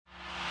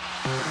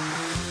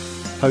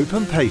Hope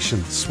and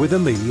Patience with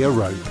Amelia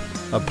Rope,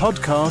 a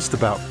podcast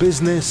about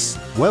business,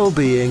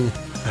 well-being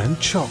and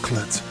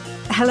chocolate.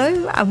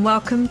 Hello and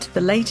welcome to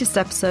the latest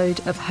episode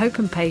of Hope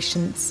and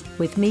Patience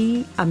with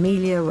me,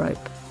 Amelia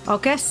Rope. Our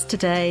guest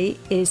today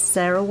is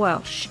Sarah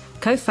Welsh,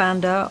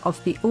 co-founder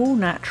of the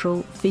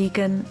all-natural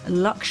vegan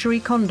luxury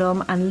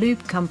condom and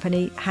lube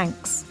company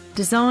Hanks.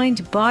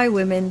 Designed by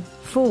women,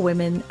 for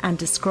women, and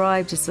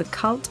described as the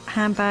cult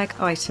handbag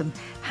item,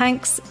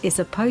 Hanks is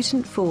a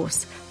potent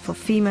force for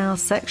female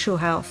sexual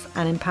health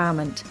and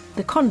empowerment.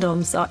 The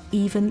condoms are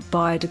even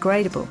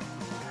biodegradable.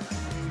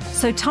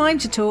 So time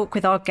to talk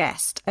with our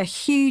guest. A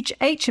huge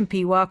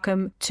H&P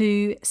welcome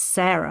to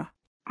Sarah.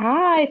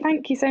 Hi,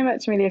 thank you so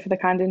much, Amelia, for the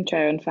kind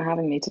intro and for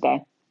having me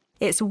today.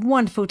 It's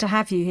wonderful to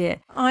have you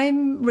here.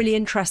 I'm really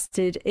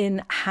interested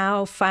in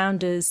how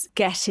founders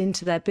get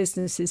into their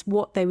businesses,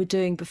 what they were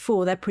doing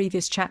before their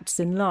previous chapters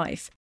in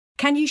life.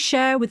 Can you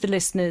share with the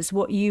listeners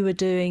what you were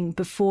doing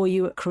before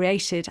you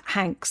created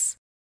Hanks?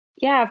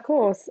 Yeah, of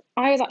course.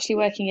 I was actually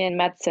working in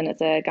medicine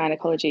as a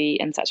gynecology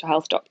and sexual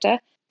health doctor.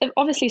 There are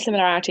obviously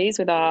similarities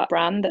with our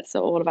brand that's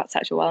all about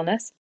sexual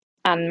wellness.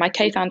 And my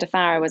co-founder,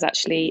 Farah, was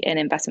actually in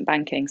investment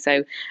banking.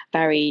 So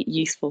very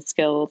useful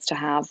skills to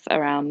have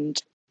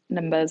around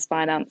numbers,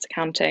 finance,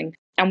 accounting.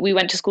 And we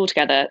went to school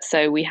together.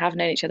 So we have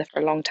known each other for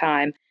a long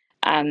time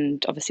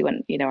and obviously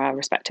went, our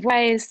respective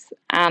ways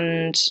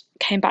and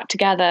came back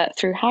together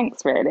through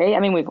Hanks, really.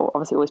 I mean, we've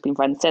obviously always been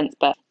friends since,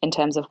 but in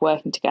terms of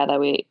working together,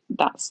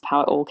 that's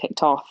how it all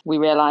kicked off. We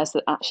realised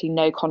that actually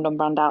no condom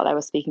brand out there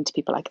was speaking to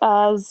people like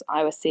us.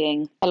 I was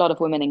seeing a lot of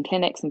women in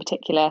clinics in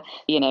particular,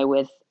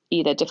 with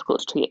either difficult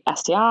to treat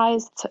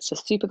STIs, such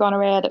as super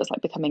gonorrhea, that was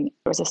becoming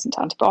resistant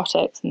to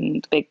antibiotics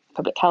and a big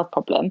public health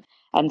problem.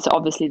 And so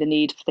obviously the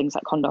need for things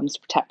like condoms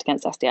to protect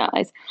against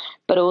STIs,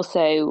 but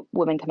also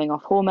women coming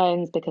off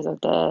hormones because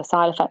of the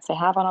side effects they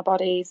have on our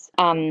bodies,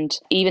 and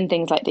even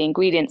things like the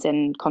ingredients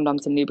in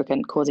condoms and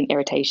lubricant causing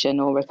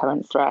irritation or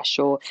recurrent thrush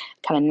or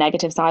kind of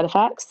negative side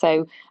effects.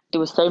 So there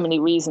were so many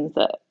reasons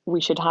that we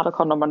should have a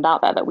condom brand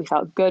out there that we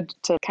felt good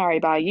to carry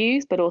by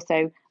use, but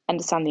also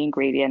understand the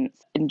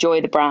ingredients,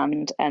 enjoy the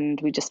brand, and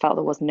we just felt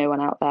there was no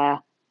one out there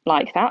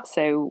like that.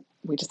 So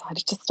we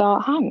decided to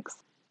start Hanks.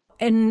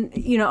 And,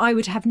 I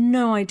would have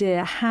no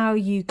idea how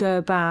you go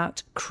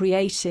about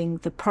creating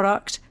the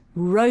product,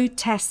 road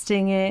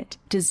testing it,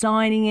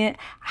 designing it.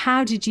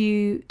 How did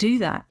you do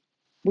that?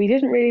 We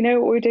didn't really know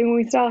what we were doing when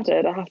we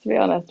started, I have to be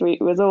honest.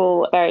 It was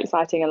all very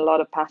exciting and a lot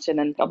of passion.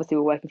 And obviously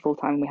we're working full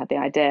time and we had the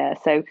idea.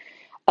 So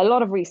a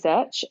lot of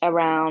research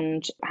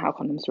around how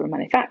condoms were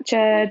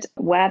manufactured,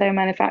 where they were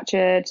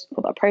manufactured,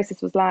 what that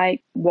process was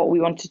like, what we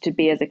wanted to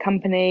be as a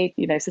company.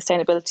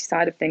 Sustainability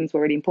side of things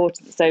were really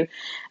important. So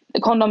the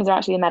condoms are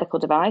actually a medical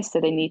device,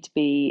 so they need to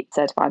be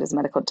certified as a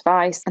medical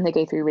device and they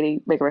go through really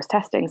rigorous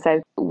testing.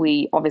 So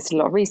we obviously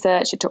a lot of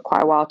research. It took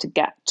quite a while to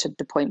get to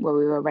the point where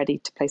we were ready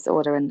to place the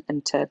order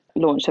and to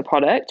launch the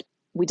product.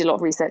 We did a lot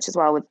of research as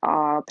well with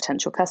our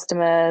potential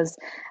customers,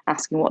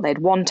 asking what they'd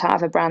want out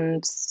of a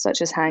brand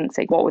such as Hanks.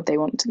 What would they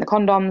want in the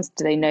condoms?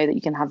 Do they know that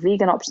you can have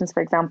vegan options,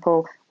 for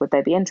example? Would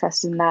they be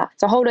interested in that?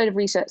 So a whole load of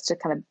research to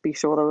kind of be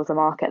sure there was a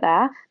market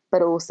there,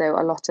 but also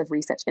a lot of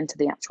research into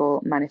the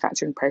actual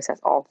manufacturing process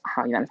of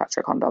how you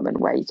manufacture a condom and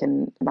where you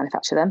can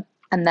manufacture them.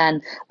 And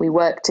then we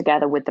work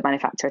together with the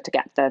manufacturer to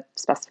get the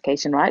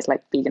specification right,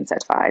 like vegan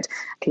certified,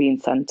 clean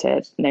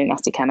scented, no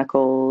nasty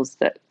chemicals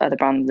that other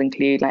brands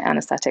include, like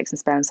anesthetics and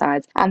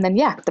spermicides. And then,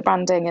 the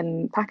branding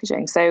and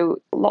packaging.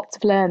 So lots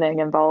of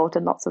learning involved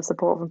and lots of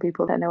support from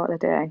people that know what they're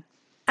doing.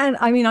 And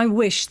I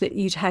wish that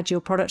you'd had your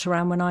product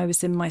around when I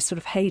was in my sort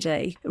of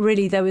heyday.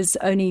 Really, there was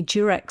only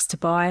Durex to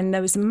buy and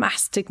there was a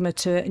mass stigma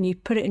to it, and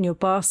you'd put it in your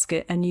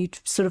basket and you'd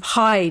sort of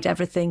hide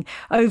everything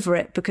over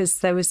it because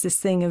there was this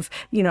thing of,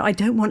 I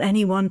don't want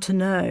anyone to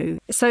know.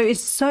 So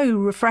it's so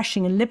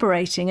refreshing and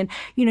liberating. And,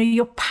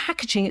 your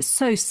packaging, it's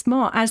so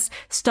smart. As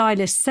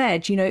stylists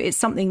said, it's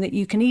something that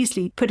you can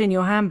easily put in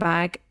your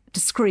handbag,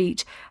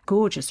 discreet,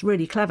 gorgeous,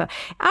 really clever.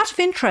 Out of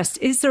interest,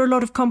 is there a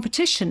lot of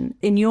competition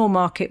in your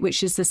market,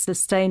 which is the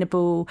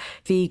sustainable,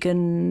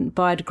 vegan,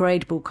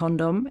 biodegradable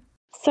condom?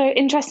 So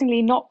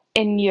interestingly, not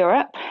in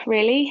Europe,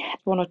 really.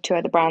 One or two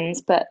other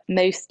brands, but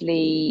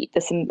mostly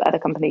there's some other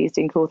companies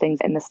doing cool things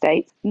in the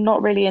States.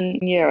 Not really in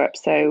Europe.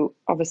 So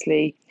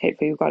obviously,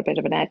 hopefully we've got a bit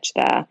of an edge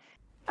there.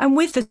 And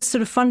with the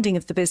sort of funding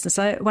of the business,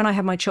 when I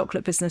had my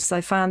chocolate business,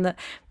 I found that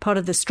part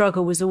of the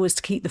struggle was always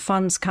to keep the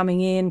funds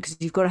coming in because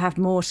you've got to have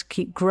more to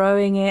keep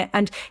growing it.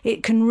 And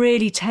it can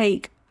really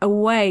take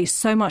away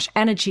so much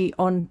energy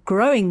on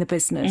growing the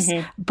business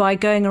by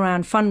going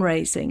around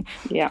fundraising.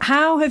 Yeah.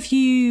 How have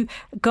you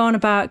gone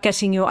about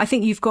getting I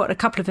think you've got a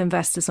couple of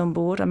investors on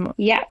board.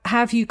 Yeah.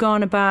 Have you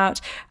gone about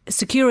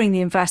securing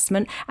the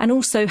investment? And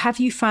also, have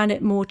you found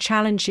it more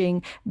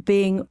challenging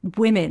being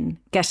women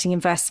getting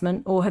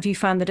investment, or have you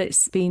found that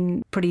it's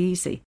been pretty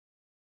easy?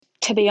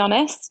 To be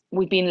honest,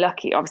 we've been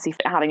lucky. Obviously,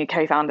 having a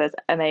co-founder is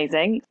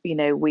amazing.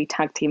 We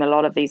tag team a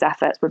lot of these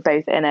efforts. We're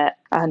both in it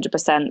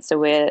 100%, so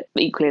we're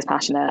equally as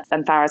passionate.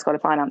 And Farah's got a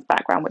finance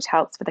background, which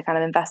helps with the kind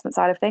of investment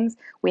side of things.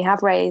 We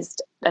have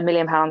raised £1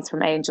 million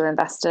from angel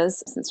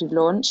investors since we've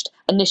launched.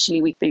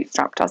 Initially, we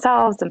bootstrapped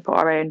ourselves and put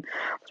our own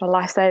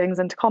life savings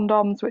into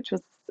condoms, which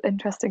was an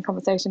interesting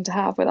conversation to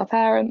have with our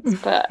parents,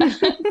 but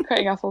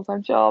creating our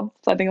full-time job,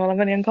 spending all our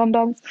money on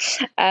condoms.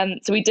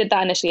 So we did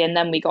that initially, and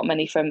then we got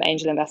money from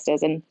angel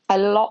investors and a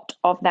lot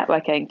of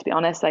networking, to be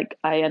honest. Like,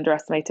 I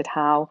underestimated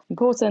how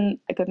important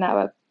a good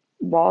network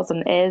was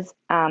and is,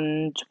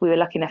 and we were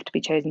lucky enough to be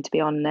chosen to be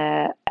on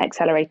the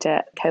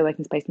Accelerator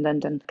co-working space in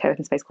London,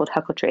 co-working space called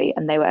Huckletree,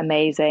 and they were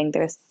amazing. They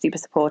were super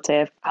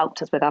supportive,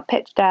 helped us with our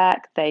pitch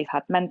deck. They've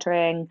had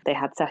mentoring, they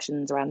had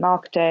sessions around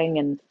marketing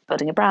and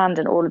building a brand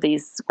and all of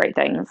these great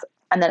things.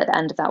 And then at the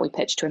end of that, we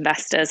pitched to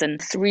investors,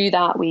 and through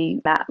that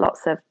we met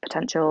lots of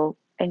potential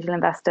angel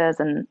investors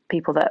and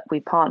people that we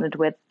partnered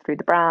with through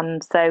the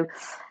brand. So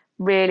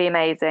really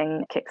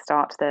amazing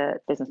kickstart to the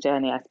business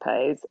journey, I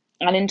suppose.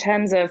 And in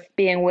terms of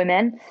being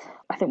women,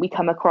 I think we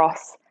come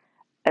across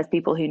as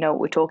people who know what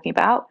we're talking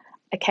about.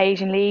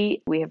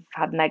 Occasionally, we have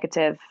had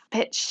negative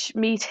pitch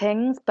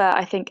meetings, but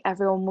I think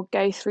everyone will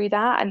go through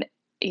that. And,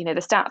 you know,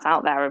 the stats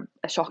out there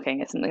are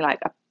shocking. It's something like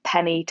a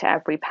penny to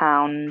every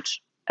pound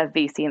of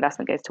VC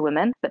investment goes to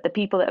women. But the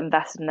people that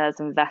invested in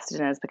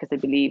us because they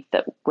believe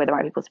that we're the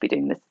right people to be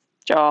doing this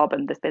job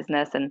and this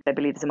business, and they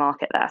believe there's a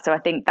market there. So I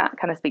think that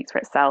kind of speaks for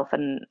itself,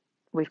 and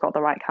we've got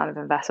the right kind of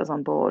investors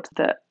on board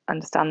that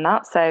understand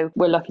that. So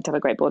we're lucky to have a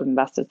great board of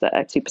investors that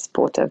are super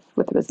supportive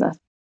with the business.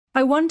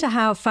 I wonder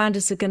how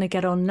founders are going to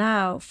get on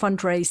now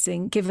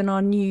fundraising, given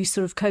our new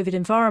sort of COVID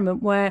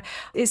environment where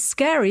it's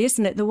scary,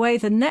 isn't it? The way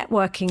the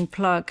networking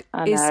plug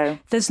is,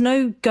 there's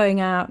no going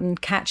out and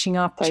catching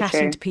up, so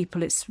chatting to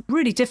people. It's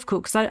really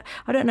difficult because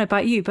I don't know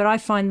about you, but I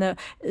find that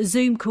a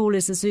Zoom call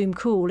is a Zoom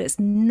call. It's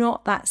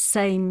not that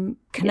same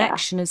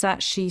connection as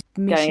actually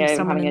meeting going over,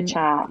 someone. Having a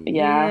chat.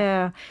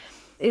 Yeah.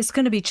 It's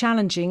going to be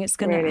challenging. It's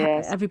going really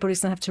to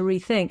everybody's going to have to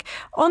rethink.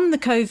 On the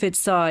COVID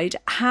side,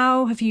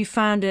 how have you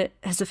found it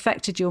has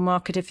affected your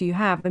market, if you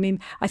have? I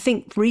mean, I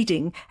think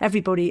reading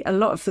everybody, a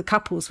lot of the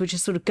couples were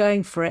just sort of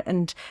going for it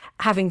and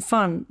having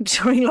fun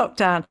during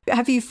lockdown.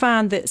 Have you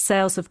found that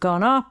sales have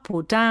gone up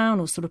or down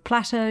or sort of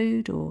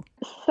plateaued? Or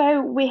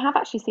so we have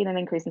actually seen an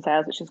increase in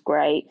sales, which is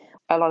great.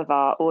 A lot of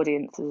our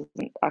audiences,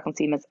 our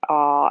consumers,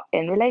 are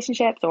in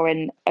relationships or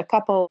in a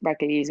couple,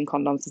 regularly using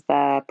condoms as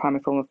their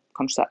primary form of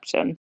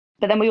contraception.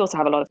 But then we also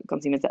have a lot of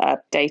consumers that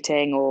are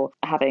dating or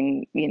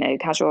having, you know,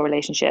 casual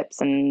relationships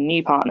and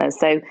new partners.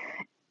 So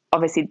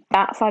obviously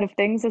that side of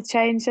things has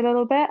changed a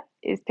little bit,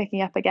 is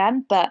picking up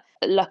again. But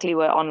luckily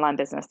we're online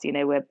business, you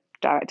know, we're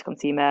direct to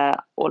consumer.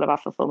 All of our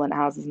fulfillment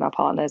houses and our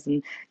partners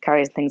and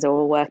carriers and things are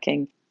all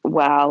working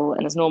well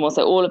and as normal.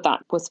 So all of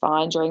that was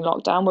fine during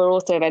lockdown. We're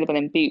also available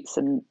in Boots,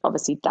 and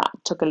obviously that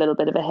took a little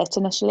bit of a hit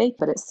initially,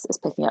 but it's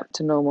picking up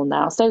to normal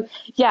now. So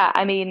yeah,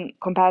 I mean,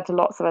 compared to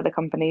lots of other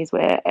companies,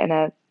 we're in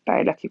a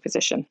very lucky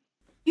position.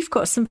 You've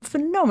got some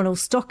phenomenal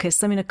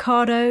stockists. I mean,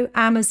 Ocado,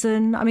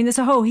 Amazon. I mean, there's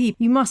a whole heap.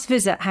 You must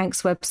visit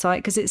Hank's website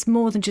because it's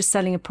more than just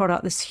selling a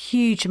product. There's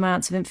huge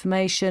amounts of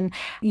information.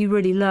 You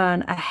really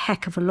learn a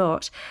heck of a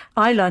lot.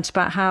 I learned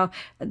about how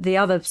the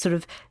other sort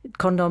of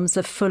condoms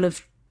are full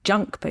of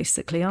junk,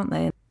 basically, aren't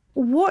they?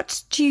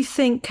 What do you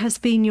think has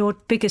been your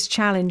biggest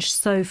challenge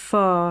so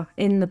far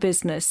in the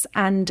business,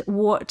 and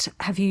what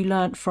have you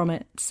learnt from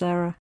it,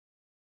 Sarah?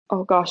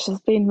 Oh gosh,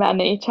 there's been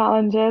many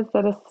challenges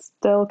that are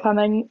still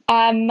coming.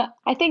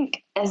 I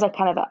think as a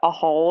kind of a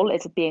whole,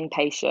 it's being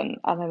patient.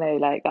 I don't know,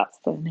 like that's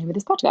the name of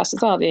this podcast as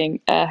well, being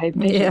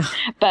patient. Yeah.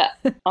 But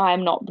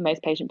I'm not the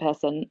most patient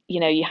person. You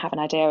know, you have an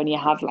idea and you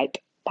have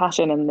like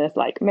passion and this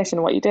like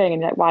mission, what you're doing,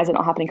 and you're like, why is it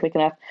not happening quick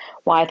enough?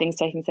 Why are things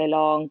taking so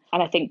long?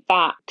 And I think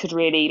that could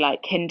really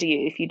like hinder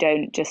you if you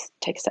don't just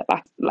take a step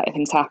back, let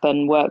things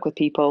happen, work with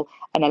people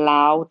and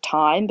allow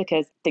time,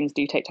 because things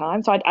do take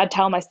time. So I'd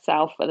tell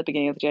myself at the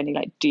beginning of the journey,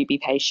 like, do be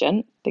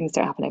patient. Things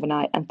don't happen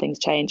overnight and things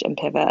change and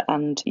pivot,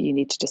 and you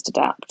need to just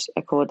adapt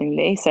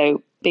accordingly.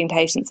 So being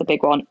patient is a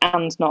big one,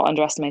 and not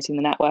underestimating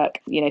the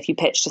network. You know, if you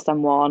pitch to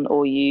someone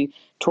or you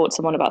talk to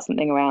someone about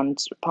something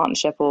around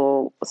partnership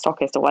or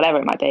stockist or whatever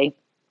it might be,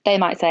 they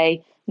might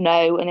say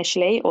no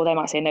initially, or they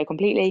might say no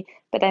completely,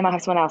 but they might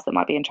have someone else that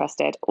might be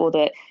interested, or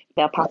that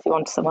they'll pass you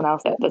on to someone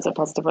else that there's a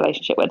positive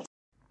relationship with.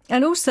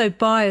 And also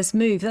buyers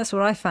move. That's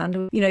what I found.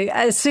 You know,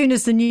 as soon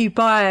as the new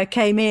buyer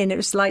came in, it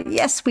was like,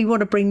 yes, we want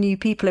to bring new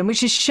people in,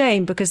 which is a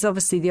shame because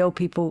obviously the old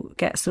people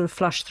get sort of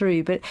flushed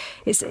through. But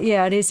it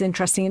is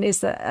interesting. It is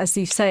that, as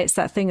you say, it's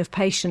that thing of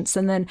patience.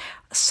 And then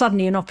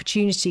suddenly an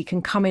opportunity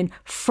can come in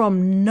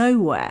from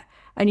nowhere.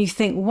 And you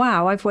think,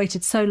 wow, I've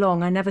waited so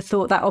long. I never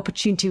thought that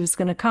opportunity was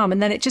going to come.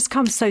 And then it just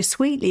comes so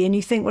sweetly. And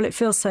you think, well, it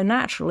feels so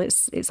natural.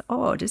 It's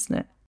odd, isn't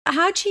it?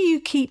 How do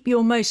you keep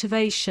your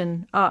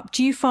motivation up?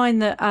 Do you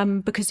find that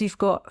because you've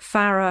got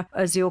Farah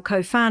as your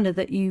co-founder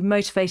that you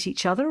motivate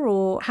each other,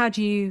 or how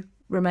do you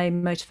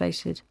remain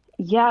motivated?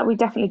 Yeah, we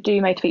definitely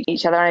do motivate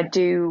each other. I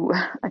do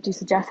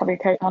suggest having a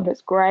co-founder.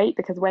 It's great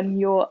because when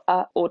you're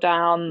up or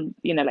down,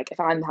 you know, like if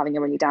I'm having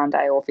a really down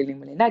day or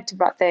feeling really negative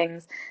about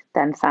things,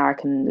 then Farah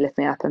can lift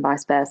me up and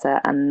vice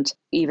versa. And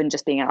even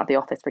just being out of the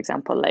office, for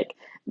example, like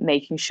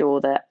making sure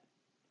that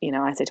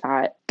I say to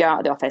Farah, go out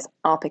of the office,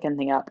 I'll pick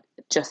anything up,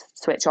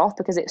 just switch off,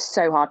 because it's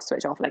so hard to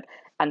switch off. Like,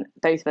 and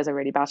both of us are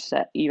really bad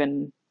at it,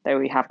 even though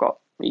we have got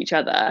each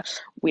other.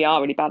 We are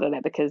really bad at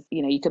it because,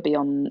 you could be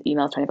on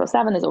emails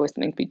 24/7. There's always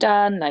something to be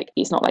done. Like,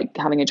 it's not like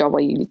having a job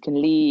where you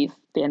can leave at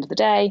the end of the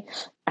day.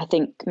 I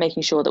think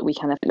making sure that we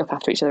kind of look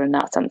after each other in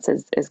that sense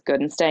is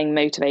good, and staying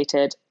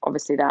motivated.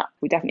 Obviously, that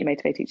we definitely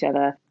motivate each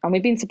other, and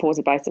we've been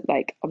supported by,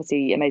 like,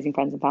 obviously amazing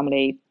friends and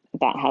family.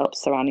 That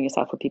helps, surrounding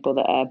yourself with people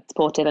that are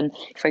supportive. And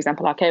for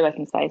example, our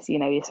co-working space,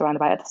 you're surrounded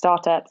by other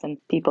startups and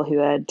people who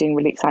are doing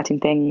really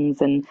exciting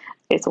things, and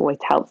it's always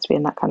helps to be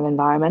in that kind of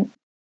environment.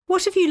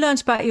 What have you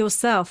learned about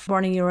yourself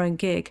running your own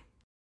gig?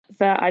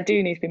 That I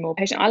do need to be more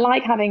patient. I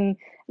like having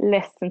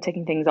lists and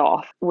ticking things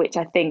off, which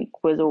I think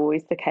was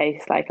always the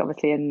case. Like,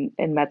 obviously in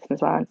medicine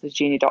as well, as a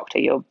junior doctor,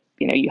 you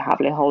have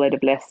a whole load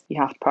of lists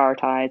you have to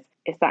prioritize.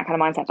 It's that kind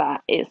of mindset,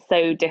 that it's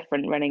so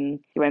different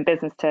running your own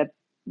business to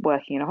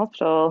working in a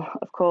hospital,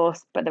 of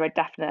course, but there are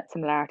definite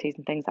similarities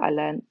and things that I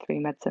learned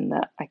through medicine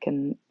that I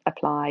can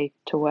apply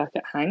to work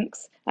at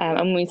Hanks.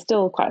 And we're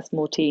still quite a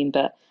small team,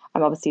 but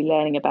I'm obviously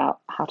learning about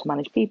how to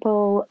manage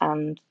people,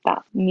 and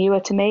that's newer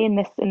to me in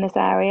this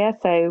area.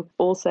 So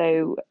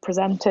also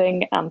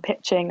presenting and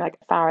pitching, like,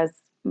 Farah's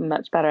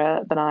much better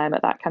than I am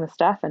at that kind of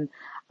stuff, and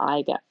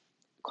I get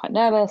quite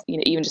nervous.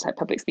 Even just like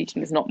public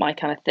speaking is not my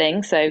kind of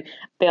thing. So I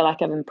feel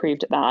like I've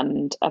improved at that,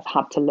 and I've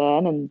had to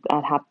learn, and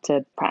I've had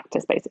to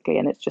practice basically.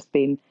 And it's just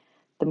been,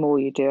 the more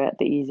you do it,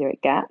 the easier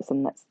it gets.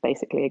 And that's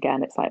basically,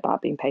 again, it's like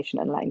about being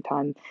patient and letting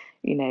time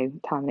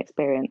and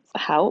experience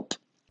help.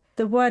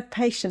 The word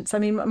patience, I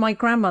mean, my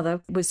grandmother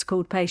was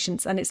called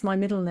Patience, and it's my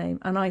middle name,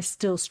 and I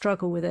still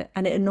struggle with it,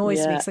 and it annoys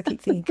me because I keep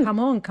thinking, come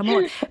on.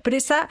 But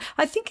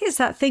I think it's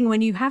that thing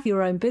when you have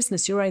your own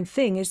business, your own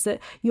thing, is that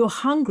you're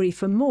hungry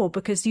for more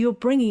because you're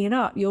bringing it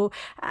up.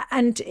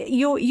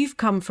 You've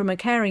come from a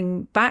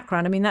caring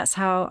background. I mean, that's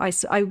how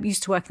I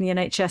used to work in the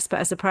NHS, but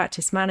as a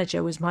practice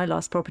manager was my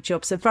last proper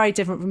job, so very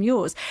different from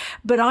yours.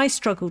 But I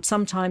struggled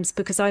sometimes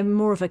because I'm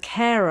more of a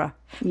carer.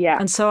 Yeah.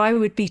 And so I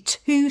would be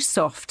too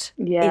soft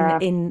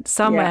in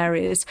some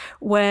areas,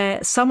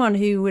 where someone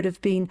who would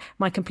have been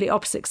my complete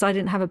opposite, because I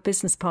didn't have a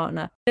business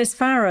partner. Is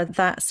Farah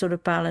that sort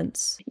of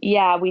balance?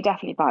 Yeah, we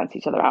definitely balance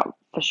each other out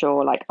for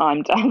sure. Like,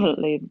 I'm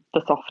definitely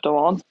the softer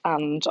one,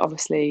 and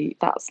obviously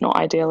that's not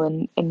ideal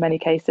in many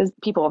cases.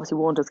 People obviously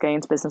warned us going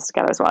into business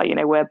together as well.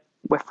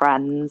 We're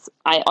friends.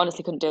 I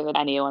honestly couldn't do it with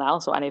anyone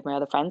else or any of my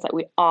other friends. Like,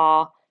 we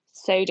are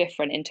so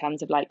different in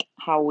terms of like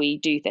how we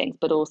do things,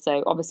 but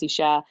also obviously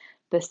share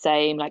the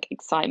same like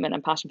excitement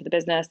and passion for the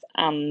business,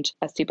 and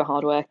are super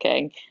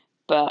hardworking,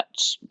 but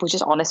we're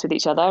just honest with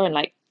each other and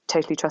like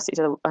totally trust each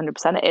other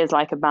 100%. It is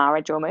like a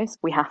marriage almost.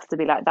 We have to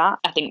be like that.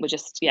 I think we're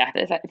just,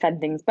 if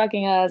anything's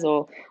bugging us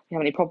or we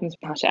have any problems,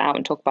 we hash it out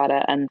and talk about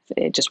it, and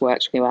it just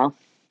works really well.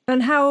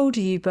 And how old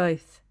are you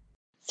both?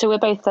 So we're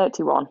both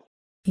 31.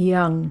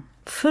 Young,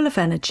 full of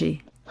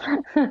energy.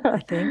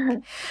 I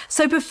think.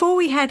 So before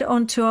we head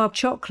on to our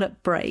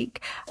chocolate break,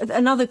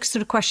 another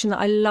sort of question that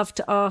I love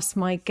to ask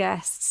my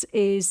guests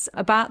is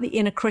about the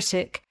inner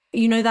critic.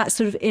 That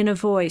sort of inner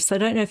voice. I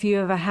don't know if you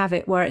ever have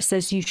it where it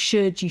says you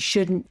should, you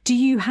shouldn't. Do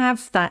you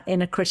have that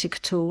inner critic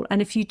at all? And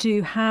if you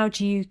do, how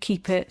do you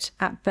keep it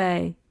at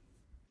bay?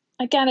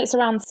 Again, it's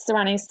around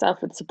surrounding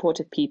yourself with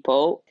supportive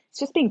people. It's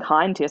just being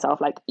kind to yourself.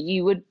 Like,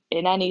 you would,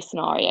 in any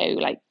scenario,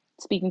 like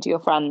speaking to your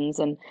friends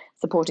and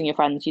supporting your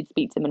friends, you'd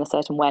speak to them in a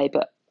certain way.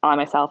 But I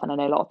myself, and I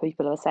know a lot of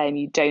people are saying,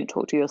 you don't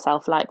talk to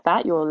yourself like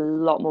that. You're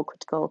a lot more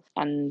critical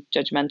and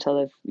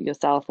judgmental of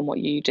yourself and what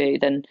you do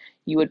than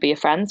you would be a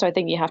friend. So I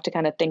think you have to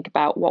kind of think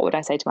about, what would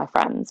I say to my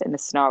friends in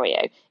this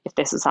scenario if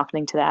this was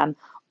happening to them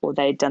or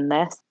they'd done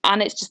this?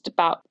 And it's just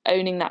about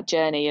owning that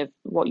journey of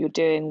what you're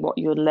doing, what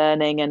you're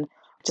learning, and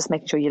just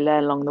making sure you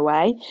learn along the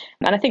way.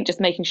 And I think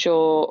just making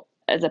sure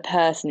as a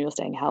person you're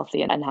staying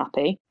healthy and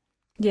happy.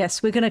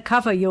 Yes, we're going to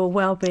cover your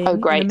well-being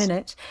in a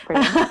minute.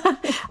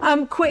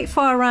 Quick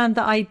fire round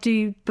that I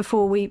do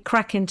before we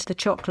crack into the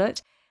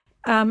chocolate.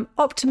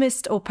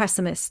 Optimist or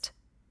pessimist?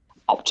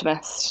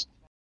 Optimist.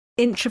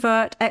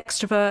 Introvert,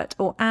 extrovert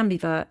or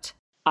ambivert?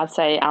 I'd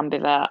say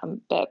ambivert,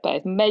 but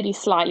both. Maybe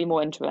slightly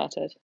more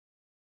introverted.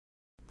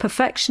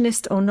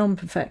 Perfectionist or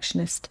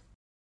non-perfectionist?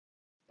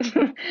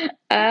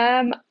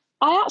 I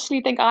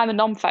actually think I'm a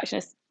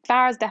non-perfectionist.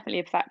 Farah's definitely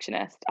a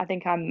perfectionist. I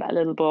think I'm a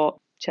little more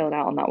chilled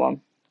out on that one.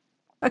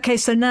 Okay,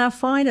 so now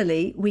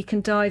finally we can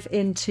dive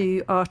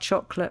into our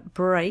chocolate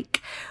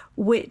break,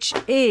 which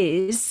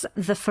is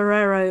the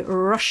Ferrero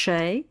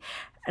Rocher.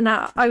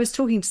 Now, I was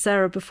talking to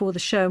Sarah before the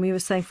show and we were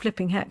saying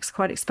flipping heck's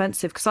quite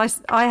expensive,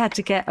 because I had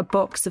to get a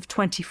box of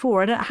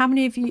 24. I don't, how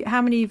many of you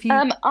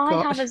got?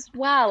 I have as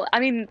well. I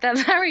mean, they're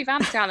very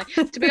fancy, aren't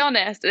they? To be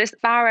honest, this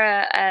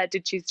Farah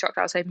did choose chocolate.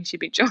 I was hoping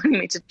she'd be joining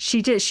me.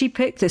 She did. She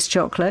picked this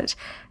chocolate.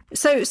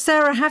 So,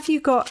 Sarah, have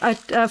you got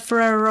a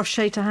Ferrero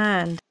Rocher to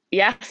hand?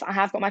 Yes, I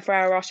have got my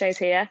Ferrero Rochers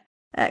here.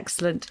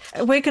 Excellent.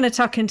 We're going to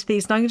tuck into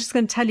these now. I'm just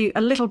going to tell you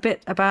a little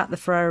bit about the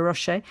Ferrero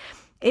Rocher.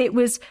 It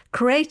was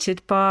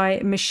created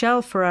by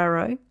Michelle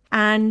Ferrero,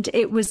 and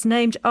it was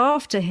named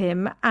after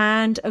him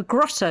and a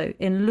grotto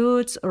in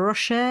Lourdes,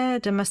 Rocher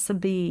de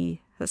Massabie.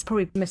 That's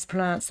probably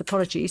mispronounced,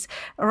 apologies.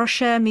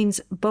 Rocher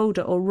means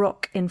boulder or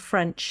rock in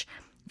French.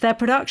 Their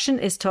production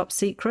is top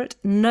secret.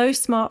 No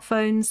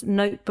smartphones,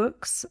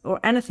 notebooks, or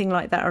anything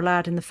like that are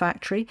allowed in the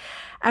factory.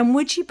 And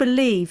would you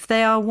believe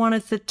they are one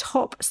of the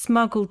top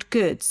smuggled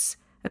goods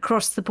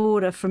across the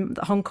border from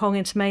Hong Kong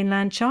into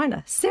mainland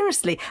China?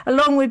 Seriously,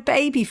 along with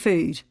baby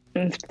food.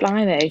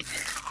 Blimey.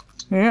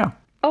 Yeah.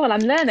 Oh, well,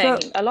 I'm learning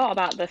a lot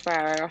about the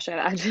Ferrero Rocher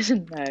that I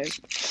didn't know.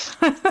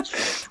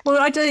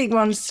 Well, I don't think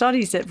one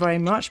studies it very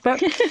much,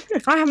 but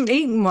I haven't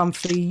eaten one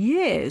for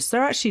years.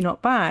 They're actually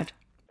not bad.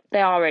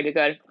 They are really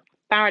good.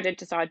 Farah did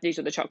decide these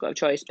were the chocolate of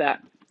choice, but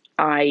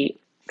I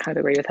kind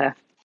of agree with her.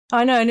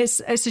 I know, and it's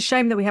a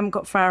shame that we haven't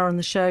got Farah on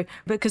the show,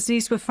 because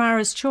these were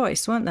Farah's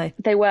choice, weren't they?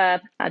 They were.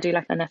 I do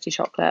like the nutty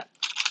chocolate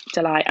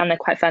delight, and they're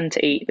quite fun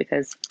to eat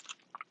because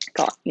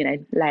got,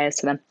 layers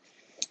to them.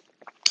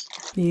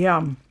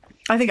 Yum.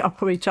 I think I'll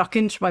probably tuck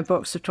into my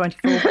box of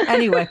 24. But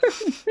anyway,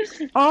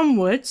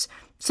 onwards.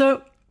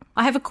 So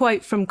I have a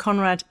quote from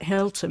Conrad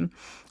Hilton.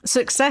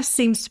 Success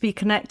seems to be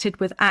connected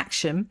with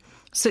action.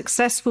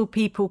 Successful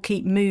people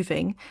keep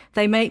moving.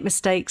 They make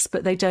mistakes,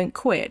 but they don't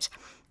quit.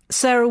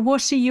 Sarah,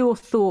 what are your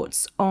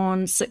thoughts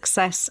on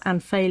success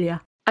and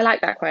failure? I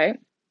like that quote.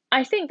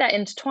 I think they're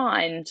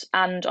intertwined,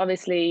 and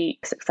obviously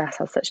success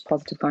has such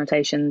positive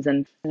connotations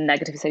and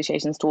negative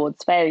associations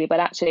towards failure, but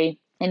actually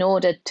in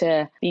order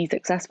to be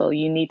successful,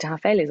 you need to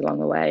have failures along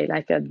the way.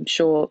 Like, I'm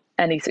sure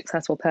any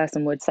successful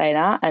person would say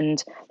that.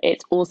 And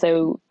it's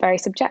also very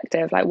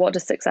subjective. Like, what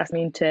does success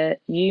mean to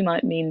you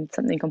might mean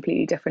something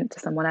completely different to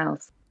someone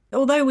else.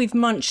 Although we've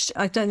munched,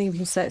 I don't think we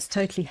can say it's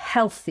totally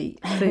healthy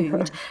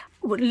food.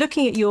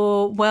 Looking at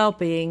your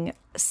well-being,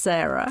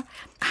 Sarah,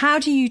 how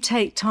do you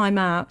take time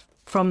out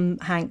from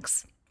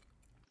Hanks?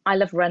 I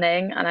love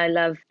running and I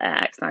love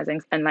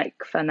exercising and like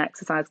fun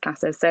exercise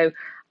classes. So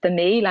for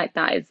me, like,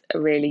 that is a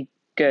really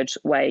good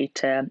way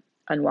to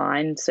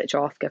unwind, switch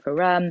off, go for a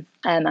run.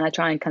 And I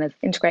try and kind of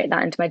integrate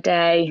that into my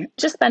day.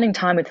 Just spending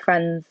time with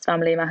friends,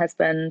 family, my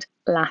husband,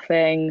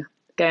 laughing,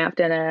 going out for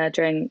dinner,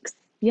 drinks.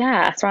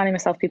 Yeah, surrounding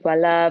myself with people I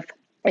love.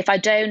 If I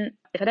don't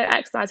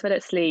exercise, if I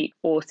don't sleep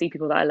or see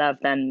people that I love,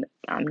 then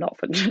I'm not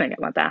functioning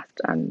at my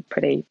best. I'm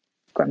pretty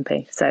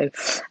grumpy. So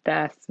there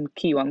are some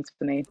key ones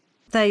for me.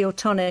 They're your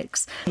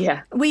tonics.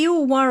 Yeah. We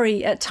all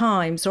worry at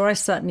times, or I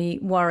certainly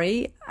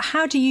worry.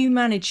 How do you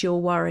manage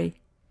your worry?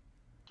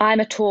 I'm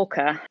a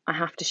talker. I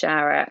have to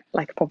share it.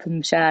 Like, a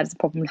problem shared is a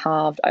problem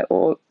halved. I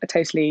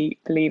totally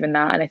believe in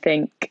that. And I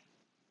think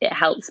it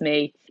helps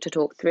me to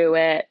talk through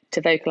it,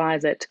 to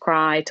vocalise it, to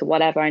cry, to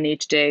whatever I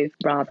need to do,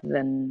 rather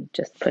than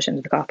just push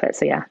under the carpet.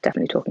 So yeah,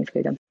 definitely talking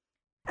through them.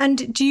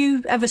 And do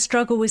you ever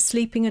struggle with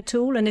sleeping at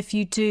all? And if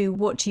you do,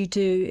 what do you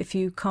do if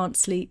you can't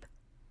sleep?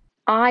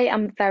 I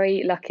am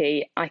very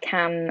lucky. I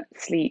can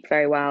sleep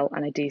very well,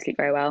 and I do sleep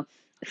very well.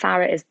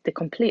 Farah is the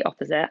complete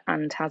opposite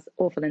and has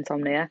awful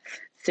insomnia.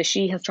 So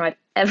she has tried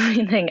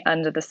everything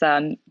under the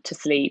sun to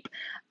sleep.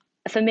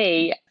 For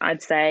me,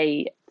 I'd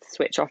say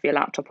switch off your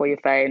laptop or your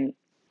phone,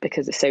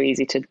 because it's so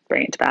easy to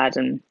bring it to bed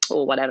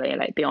or whatever,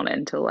 like be on it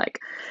until like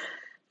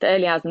the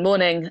early hours in the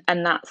morning.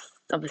 And that's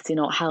obviously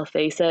not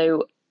healthy.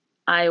 So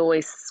I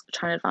always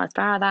try and advise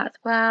Farah that as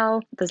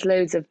well. There's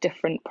loads of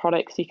different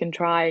products you can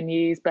try and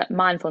use, but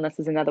mindfulness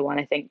is another one.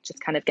 I think just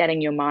kind of getting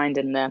your mind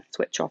in the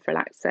switch off,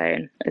 relax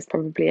zone is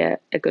probably a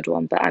good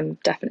one. But I'm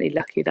definitely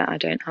lucky that I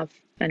don't have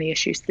any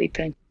issues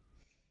sleeping.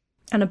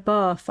 And a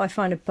bath. I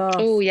find a bath.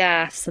 Oh,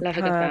 yeah. Superb. Love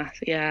a good bath.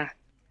 Yeah.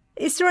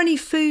 Is there any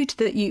food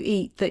that you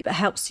eat that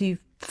helps you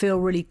feel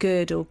really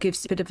good or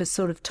gives a bit of a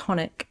sort of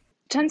tonic?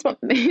 Depends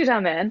what mood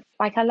I'm in.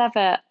 Like, I love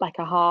a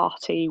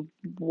hearty,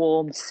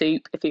 warm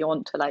soup if you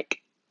want to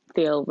like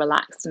feel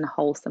relaxed and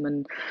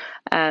wholesome.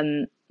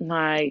 And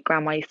my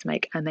grandma used to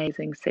make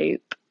amazing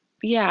soup.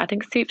 Yeah, I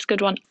think soup's a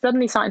good one.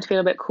 Suddenly starting to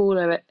feel a bit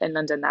cooler in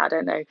London now. I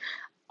don't know.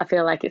 I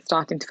feel like it's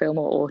starting to feel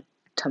more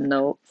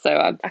autumnal.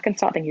 So I can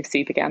start thinking of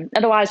soup again.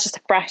 Otherwise, just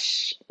a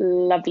fresh,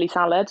 lovely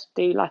salad.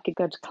 Do like a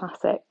good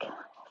classic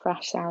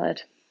fresh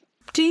salad.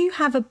 Do you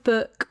have a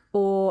book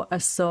or a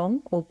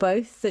song or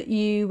both that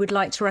you would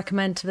like to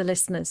recommend to the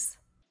listeners?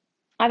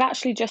 I've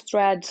actually just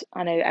read,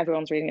 I know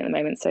everyone's reading it at the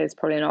moment, so it's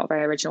probably not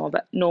very original,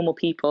 but Normal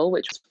People,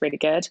 which was really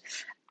good.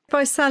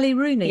 By Sally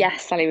Rooney?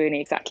 Yes, Sally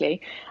Rooney,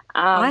 exactly.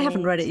 I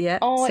haven't read it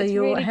yet, so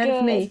you're really ahead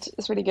of me.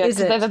 It's really good,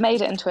 because they've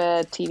made it into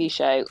a TV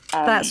show.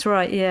 That's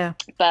right, yeah.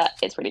 But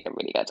it's really good,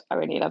 really good. I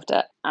really loved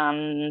it.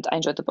 And I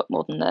enjoyed the book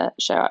more than the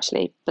show,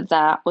 actually. But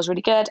that was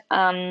really good.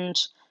 And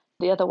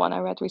the other one I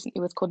read recently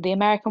was called The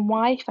American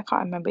Wife. I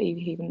can't remember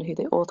even who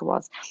the author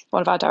was.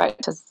 One of our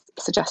directors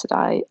suggested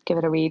I give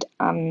it a read,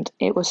 and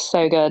it was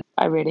so good.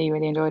 I really,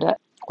 really enjoyed it.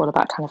 All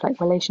about kind of like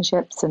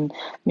relationships and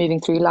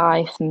moving through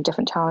life and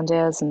different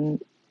challenges,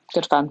 and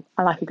good fun.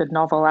 I like a good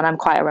novel, and I'm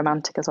quite a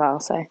romantic as well.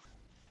 So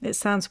it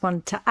sounds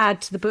one to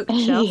add to the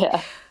bookshelf.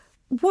 Yeah.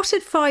 What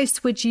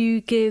advice would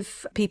you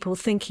give people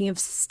thinking of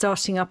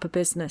starting up a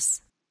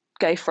business?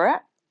 Go for it.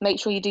 Make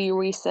sure you do your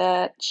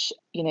research.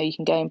 You know, you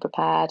can go in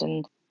prepared,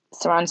 and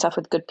surround yourself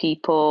with good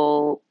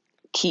people,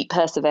 keep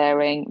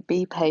persevering,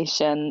 be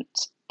patient,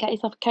 get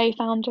yourself a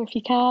co-founder if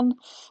you can.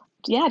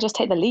 Yeah, just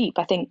take the leap.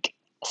 I think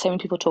so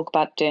many people talk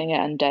about doing it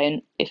and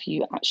don't. If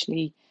you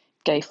actually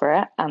go for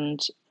it, and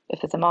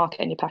if there's a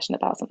market and you're passionate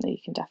about something, you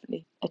can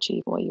definitely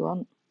achieve what you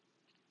want.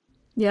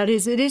 Yeah, it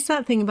is. It is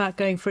that thing about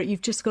going for it.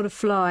 You've just got to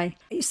fly.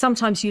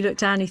 Sometimes you look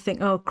down and you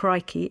think, oh,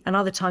 crikey. And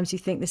other times you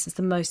think this is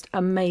the most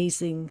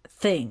amazing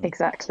thing.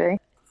 Exactly.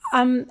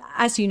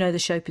 As you know, the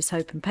show is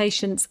Hope and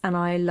Patience. And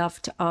I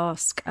love to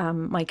ask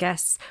my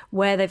guests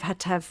where they've had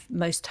to have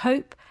most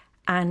hope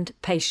and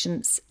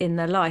patience in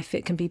their life.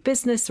 It can be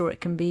business or it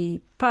can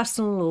be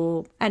personal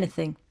or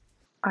anything.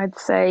 I'd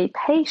say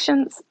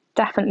patience,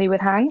 definitely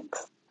with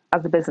Hanks.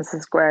 As the business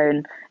has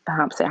grown,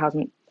 perhaps it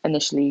hasn't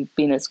initially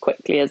been as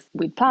quickly as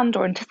we'd planned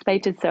or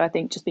anticipated. So I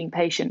think just being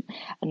patient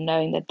and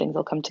knowing that things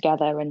will come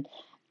together. And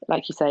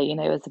like you say,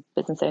 as a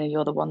business owner,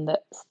 you're the one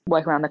that's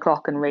working around the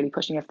clock and really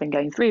pushing everything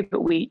going through.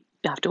 But we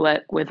have to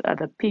work with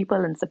other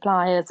people and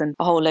suppliers, and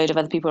a whole load of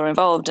other people are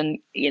involved. And,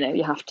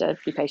 you have to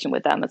be patient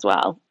with them as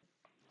well.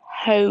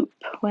 Hope.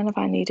 When have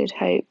I needed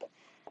hope?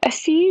 A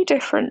few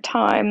different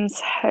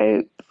times.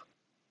 Hope.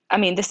 I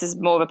mean, this is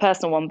more of a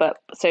personal one,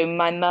 but so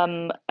my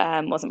mum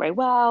wasn't very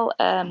well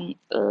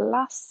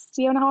last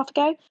year and a half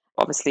ago.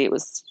 Obviously, it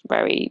was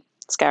very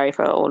scary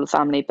for all the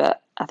family,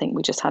 but I think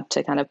we just had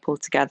to kind of pull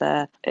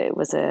together. It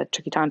was a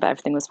tricky time, but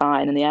everything was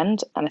fine in the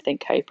end. And I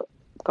think hope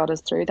got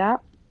us through that.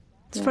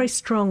 It's a very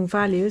strong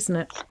value, isn't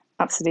it?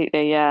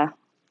 Absolutely, yeah.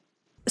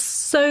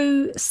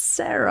 So,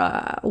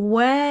 Sarah,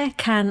 where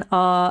can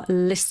our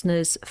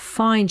listeners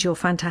find your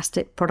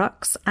fantastic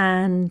products?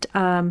 And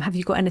have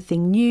you got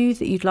anything new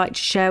that you'd like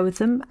to share with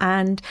them?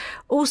 And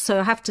also,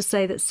 I have to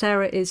say that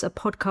Sarah is a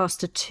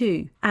podcaster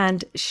too,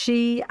 and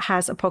she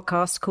has a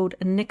podcast called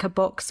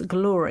Knickerbox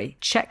Glory.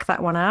 Check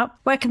that one out.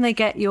 Where can they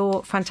get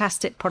your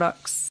fantastic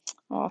products?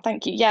 Oh,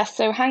 thank you. Yes,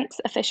 so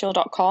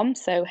hanksofficial.com.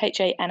 So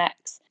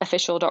HANX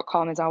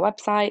official.com is our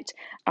website,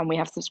 and we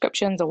have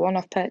subscriptions or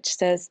one-off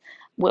purchases.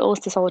 We're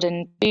also sold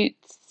in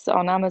Boots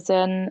on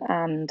Amazon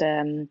and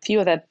a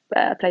few other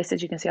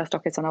places. You can see our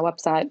stock is on our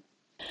website.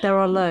 There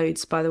are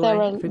loads, by the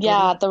way.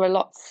 There are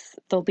lots.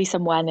 There'll be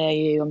somewhere near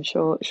you, I'm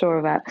sure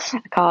of it.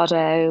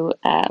 Ocado,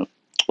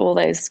 all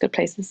those good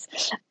places.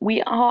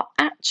 We are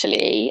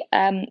actually,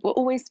 we're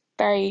always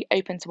very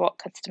open to what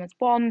customers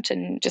want,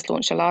 and just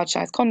launched a large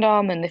size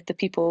condom. And if the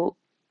people,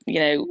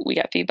 we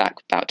get feedback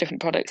about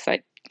different products,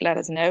 like, let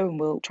us know and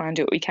we'll try and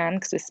do what we can,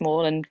 because we're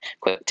small and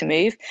quick to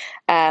move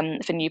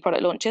for new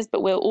product launches.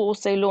 But we're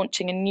also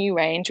launching a new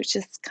range, which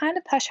is kind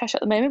of hush-hush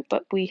at the moment,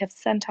 but we have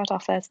sent out our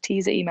first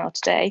teaser email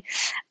today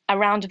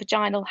around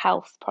vaginal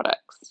health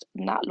products,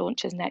 and that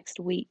launches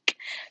next week.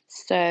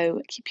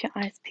 So keep your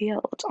eyes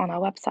peeled on our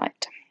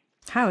website.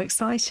 How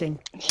exciting.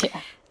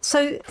 Yeah.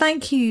 So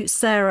thank you,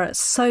 Sarah,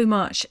 so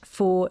much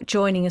for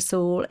joining us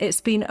all. It's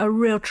been a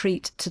real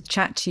treat to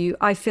chat to you.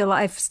 I feel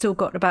like I've still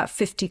got about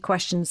 50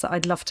 questions that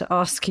I'd love to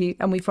ask you,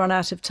 and we've run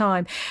out of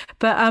time.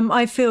 But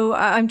I feel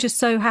I'm just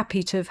so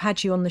happy to have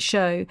had you on the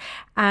show,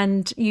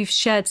 and you've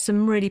shared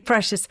some really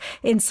precious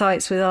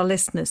insights with our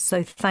listeners.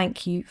 So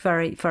thank you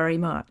very, very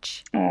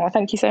much. Oh,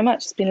 thank you so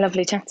much. It's been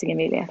lovely chatting,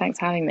 Amelia. Thanks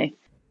for having me.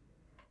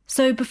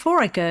 So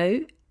before I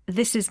go,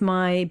 this is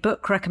my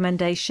book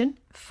recommendation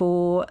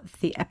for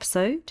the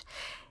episode.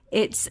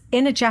 It's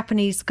In a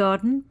Japanese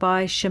Garden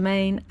by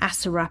Shimane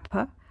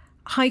Asarapa.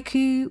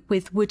 Haiku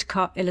with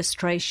woodcut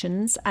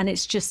illustrations, and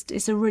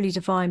it's a really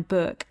divine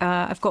book.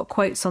 I've got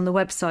quotes on the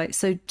website,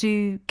 so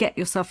do get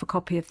yourself a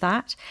copy of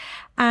that.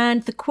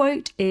 And the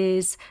quote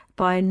is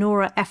by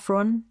Nora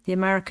Ephron, the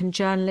American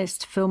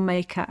journalist,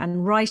 filmmaker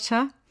and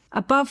writer.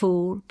 Above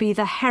all, be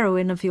the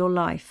heroine of your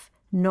life,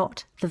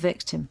 not the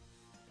victim.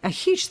 A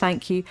huge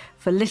thank you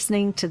for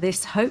listening to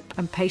this Hope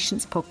and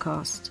Patience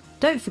podcast.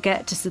 Don't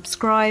forget to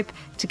subscribe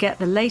to get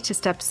the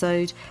latest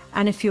episode.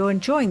 And if you're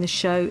enjoying the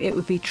show, it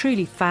would be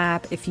truly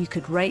fab if you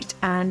could rate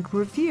and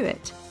review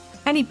it.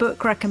 Any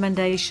book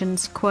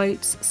recommendations,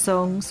 quotes,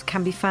 songs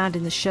can be found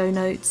in the show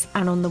notes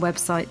and on the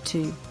website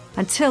too.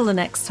 Until the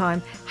next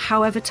time,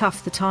 however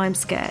tough the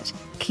times get,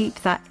 keep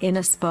that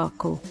inner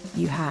sparkle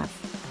you have.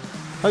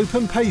 Hope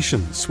and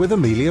Patience with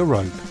Amelia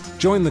Rope.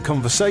 Join the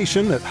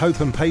conversation at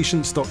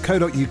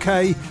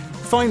hopeandpatience.co.uk.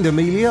 Find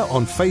Amelia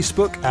on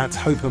Facebook at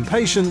Hope and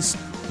Patience,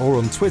 or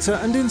on Twitter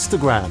and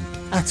Instagram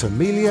at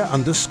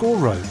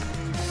Amelia_Rope.